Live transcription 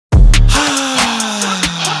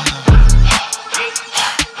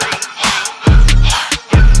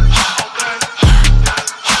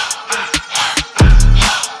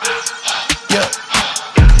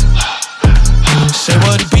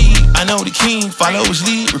routine, follow his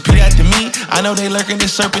lead, repeat after me. I know they lurking,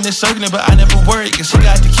 this serpent is circling, but I never worry, cause he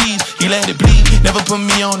got the keys. He let it bleed, never put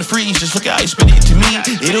me on the freeze. Just look at how he spit it to me.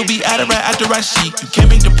 It'll be out of right after I seek. You can't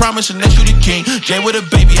make the promise unless you the king. Jay with a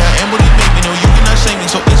baby, I am what he made me. No, you cannot save me,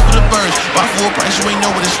 so it's for the birds. Buy full price, you ain't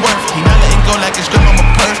know what it's worth. He not letting go like it's grandma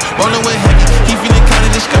purse. Rolling with heavy, he feeling kinda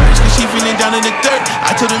discouraged, cause he feeling down in the dirt.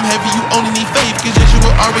 I told him heavy, you only need faith, cause yes, you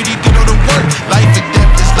already did all the work. Life or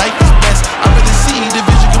death, this life is best. I'd rather see the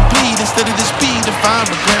vision complete instead of the speed to find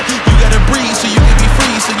regret. You gotta breathe so you can be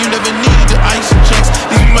free, so you never need the ice and checks.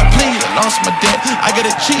 These be my plea, I lost my debt. I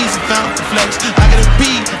gotta cheese and found the flex. I gotta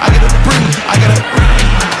be, I gotta breathe, I gotta breathe.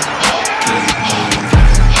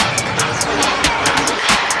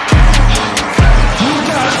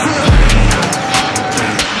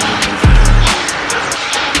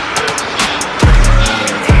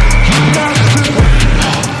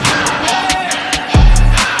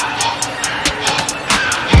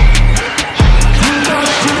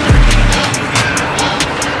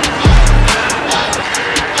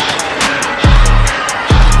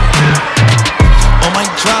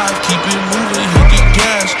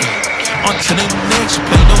 To the next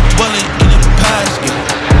play, no dwelling in the past,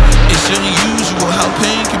 yeah. It's unusual how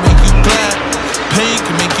pain can make you glad. Pain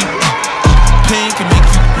can make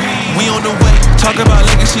you breathe. We on the way, talk about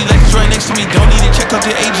legacy like it's right next to me. Don't need it, check out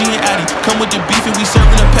the AG and Addy. Come with the beef and we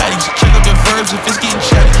serving the patties. Check out the verbs if it's getting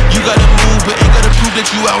chatty. You gotta move, but ain't gotta prove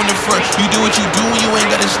that you out in the front. You do what you do and you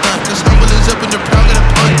ain't gotta stunt, cause humble is up and the proud gotta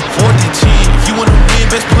punt. 4 to 10, if you wanna win,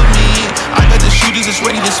 best put me in. I got the shooters that's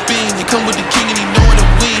ready to spin. They come with the king and he knowing to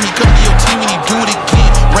win. He come to your team and he do it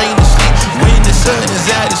again. Rain to sleep, when the sun is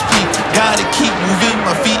at its peak. Gotta keep moving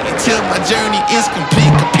my feet until my journey is complete.